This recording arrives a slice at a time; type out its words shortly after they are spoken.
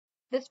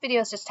This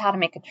video is just how to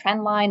make a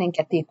trend line and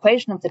get the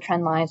equation of the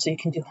trend line so you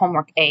can do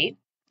homework 8.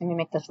 Let me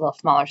make this a little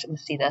smaller so you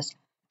can see this.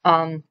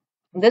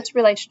 This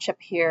relationship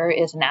here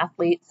is an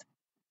athlete's.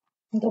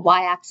 The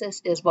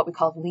y-axis is what we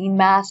call lean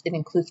mass. It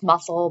includes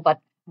muscle,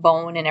 but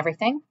bone and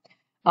everything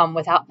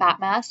without fat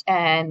mass.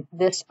 And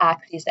this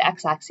axis, the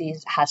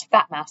x-axis, has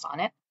fat mass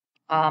on it.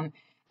 And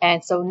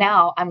so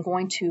now I'm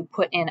going to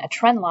put in a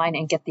trend line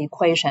and get the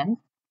equation.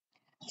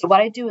 So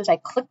what I do is I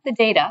click the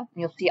data, and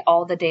you'll see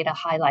all the data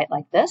highlight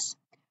like this.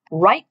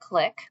 Right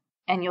click,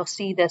 and you'll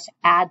see this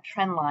add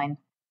trend line.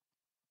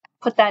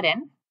 Put that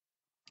in,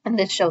 and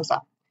this shows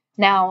up.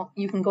 Now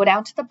you can go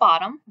down to the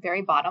bottom,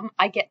 very bottom.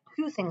 I get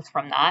two things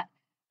from that.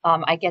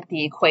 I get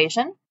the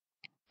equation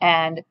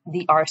and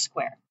the r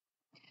square.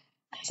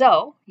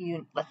 So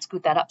let's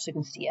scoot that up so you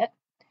can see it.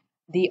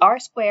 The r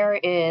square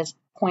is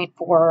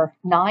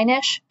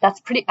 0.49-ish.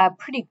 That's a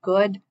pretty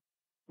good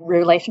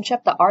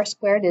relationship. The r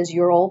squared is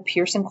your old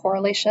Pearson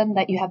correlation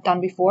that you have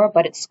done before,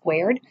 but it's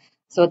squared.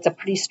 So it's a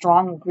pretty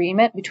strong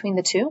agreement between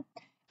the two.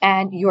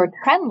 And your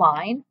trend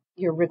line,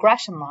 your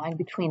regression line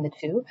between the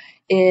two,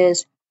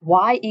 is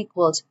y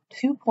equals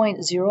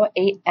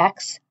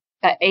 2.08x,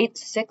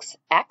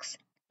 86x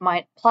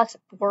plus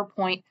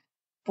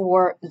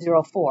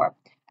 4.404.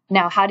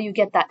 Now, how do you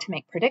get that to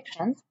make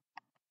predictions?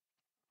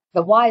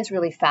 The y is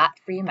really fat,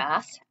 free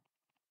mass,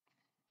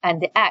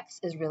 and the x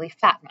is really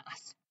fat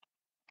mass.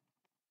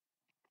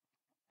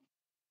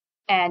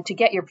 And to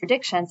get your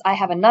predictions, I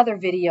have another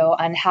video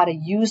on how to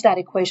use that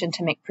equation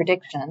to make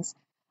predictions.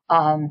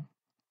 So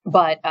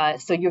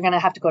you're going to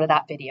have to go to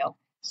that video.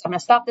 So I'm going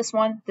to stop this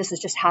one. This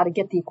is just how to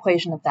get the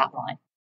equation of that line.